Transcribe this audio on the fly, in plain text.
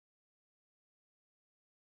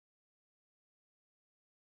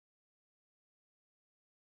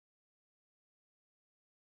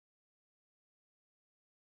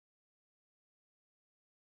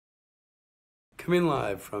Coming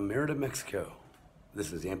live from Merida, Mexico,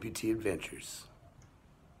 this is Amputee Adventures.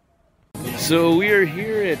 So we are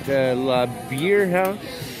here at La Bierhaus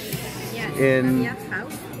in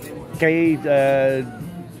Calle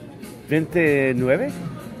 29?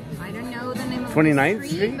 I don't know the name of 29th the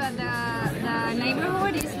Street, street, but the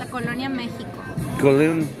neighborhood is La Colonia Mexico.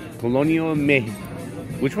 Colonial Mexico.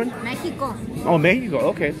 Which one? Mexico. Oh, Mexico.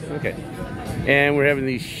 Okay, okay. And we're having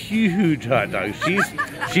these huge hot dogs.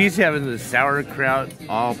 She's having the sauerkraut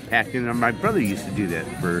all packed in. My brother used to do that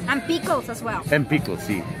for. And pickles as well. And pickles,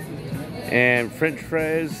 see. And French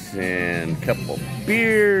fries and a couple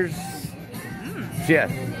beers.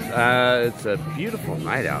 Yeah, it's a beautiful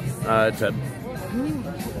night out. It's a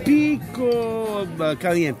pico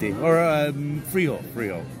caliente or frio.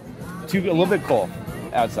 A little bit cold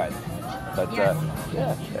outside. But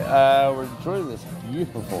yeah, we're enjoying this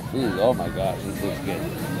beautiful food. Oh my gosh, this looks good.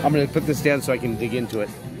 I'm gonna put this down so I can dig into it.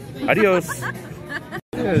 Adios. Yeah,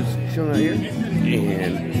 it's chilling out here.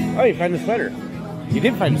 And oh, you found the sweater. You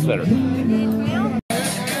did find the sweater.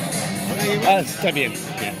 Está bien.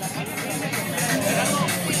 Yeah.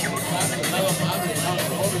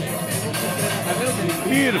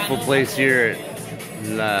 Beautiful place here at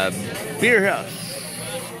La Bierhaus.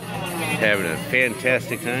 Having a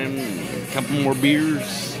fantastic time. A couple more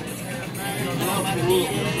beers.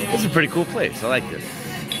 This is a pretty cool place. I like this.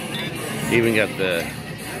 Even got the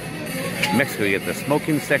Mexico. You got the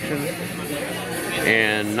smoking section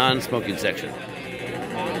and non-smoking section.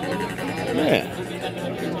 Yeah.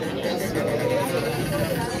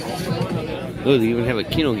 Oh, they even have a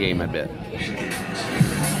Keno game, I bet.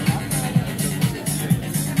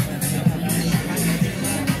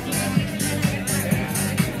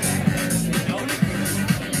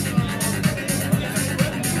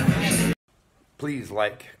 Please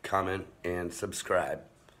like, comment, and subscribe.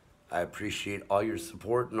 I appreciate all your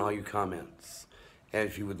support and all your comments. And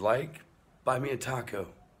if you would like, buy me a taco.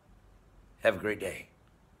 Have a great day.